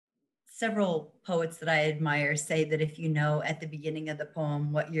several poets that I admire say that if you know at the beginning of the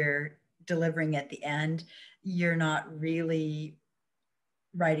poem what you're delivering at the end, you're not really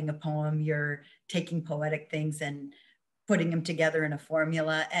writing a poem, you're taking poetic things and putting them together in a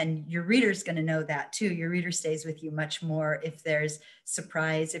formula. And your reader's going to know that too. Your reader stays with you much more if there's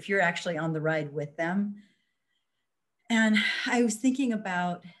surprise, if you're actually on the ride with them. And I was thinking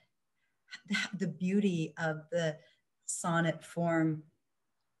about the beauty of the sonnet form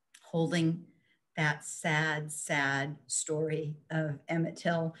holding that sad, sad story of Emmett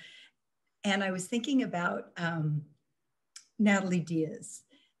Till. And I was thinking about Natalie Diaz.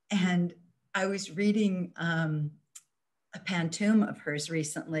 And I was reading a pantoum of hers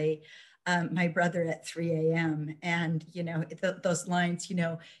recently, My Brother at 3 a.m. And, those lines,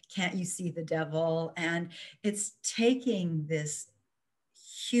 can't you see the devil? And it's taking this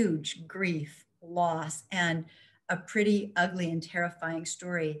huge grief, loss, and a pretty ugly and terrifying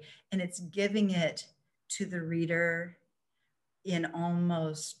story. And it's giving it to the reader in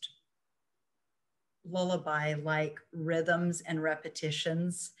almost lullaby-like rhythms and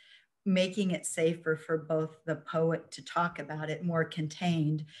repetitions, making it safer for both the poet to talk about it, more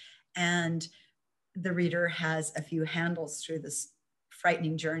contained, and the reader has a few handles through this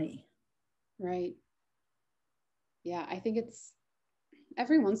frightening journey. Right. Yeah, I think it's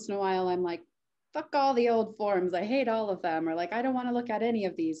every once in a while I'm like, fuck all the old forms. I hate all of them. Or like, I don't want to look at any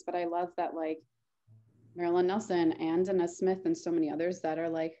of these. But I love that like Marilyn Nelson and Anna Smith and so many others that are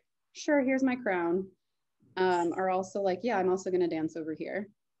like, sure, here's my crown. Are also like, yeah, I'm also going to dance over here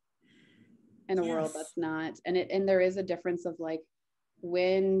in a world that's not. And there is a difference of like,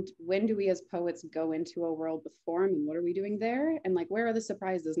 when do we as poets go into a world with form and what are we doing there? And like, where are the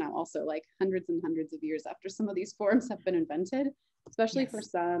surprises now also, like hundreds and hundreds of years after some of these forms have been invented, especially for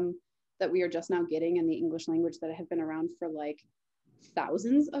some that we are just now getting in the English language that have been around for like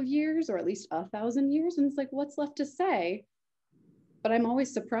thousands of years or at least 1,000 years. And it's like, what's left to say? But I'm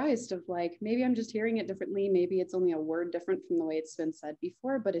always surprised of like, maybe I'm just hearing it differently. Maybe it's only a word different from the way it's been said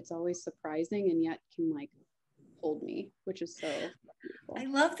before, but it's always surprising and yet can like hold me, which is so beautiful. I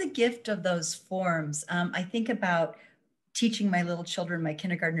love the gift of those forms. I think about teaching my little children, my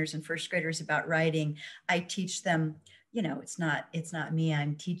kindergartners and first graders about writing. I teach them, it's not me.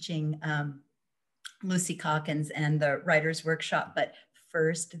 I'm teaching Lucy Calkins and the Writers Workshop, but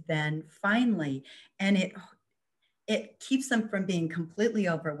first, then finally. And it keeps them from being completely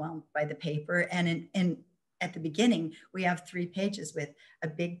overwhelmed by the paper. And at the beginning, we have 3 pages with a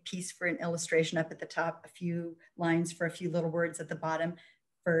big piece for an illustration up at the top, a few lines for a few little words at the bottom,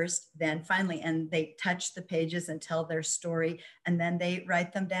 first, then finally. And they touch the pages and tell their story, and then they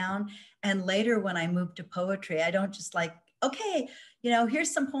write them down. And later, when I move to poetry, I don't just like, okay,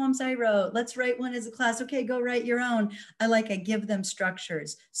 here's some poems I wrote. Let's write one as a class. Okay, go write your own. I give them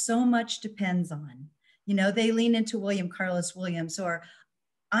structures. So much depends on, they lean into William Carlos Williams, or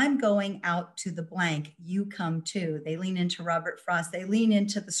I'm going out to the blank, you come too. They lean into Robert Frost. They lean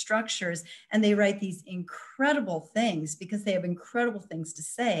into the structures and they write these incredible things because they have incredible things to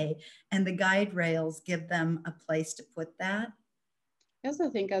say. And the guide rails give them a place to put that. I also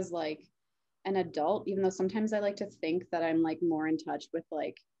think as like an adult, even though sometimes I like to think that I'm like more in touch with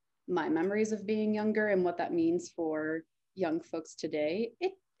like my memories of being younger and what that means for young folks today,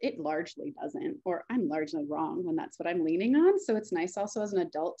 it largely doesn't, or I'm largely wrong when that's what I'm leaning on. So it's nice also as an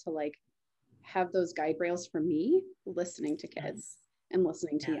adult to like have those guide rails for me listening to kids and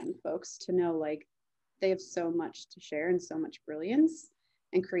listening to young folks to know like they have so much to share and so much brilliance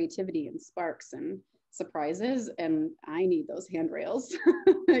and creativity and sparks and surprises. And I need those handrails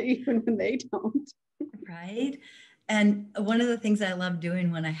even when they don't. Right. And one of the things I love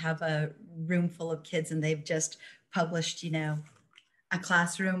doing when I have a room full of kids and they've just published, a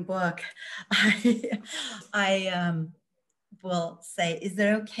classroom book, I will say, is it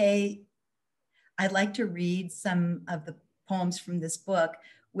okay? I'd like to read some of the poems from this book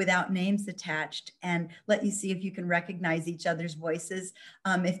without names attached and let you see if you can recognize each other's voices.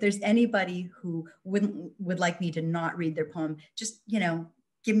 If there's anybody who would like me to not read their poem, just,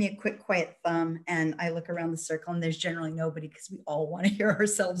 give me a quick, quiet thumb, and I look around the circle and there's generally nobody because we all want to hear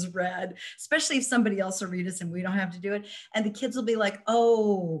ourselves read, especially if somebody else will read us and we don't have to do it. And the kids will be like,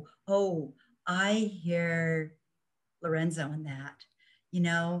 oh, I hear Lorenzo in that.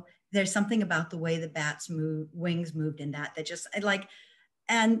 There's something about the way the bat's wings moved in that just I like.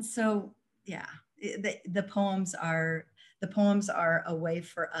 And so, yeah, the poems are a way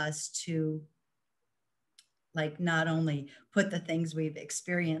for us to like not only put the things we've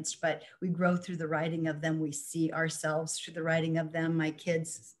experienced, but we grow through the writing of them. We see ourselves through the writing of them. My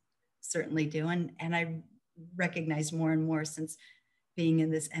kids certainly do. And I recognize more and more since being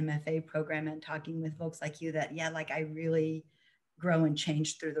in this MFA program and talking with folks like you that, yeah, like I really grow and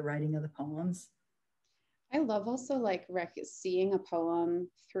change through the writing of the poems. I love also like seeing a poem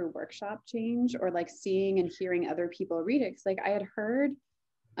through workshop change, or like seeing and hearing other people read it. Cause like I had heard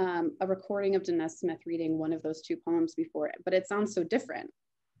a recording of Denise Smith reading one of those two poems before, but it sounds so different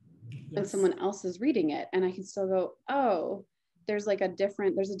when someone else is reading it. And I can still go, oh, there's a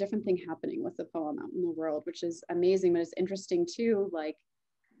different thing happening with the poem out in the world, which is amazing. But it's interesting too, like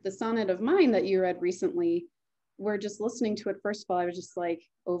the sonnet of mine that you read recently, we're just listening to it. First of all, I was just like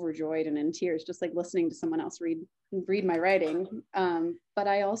overjoyed and in tears, just like listening to someone else read my writing. But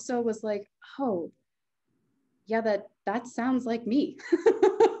I also was like, oh, yeah, that sounds like me.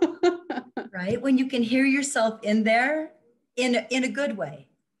 Right? When you can hear yourself in there in a good way.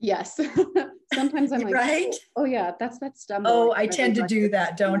 Yes. Sometimes I'm like, right? oh yeah, that's that stumble. Oh, I tend to do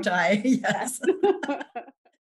that, don't I? Yes.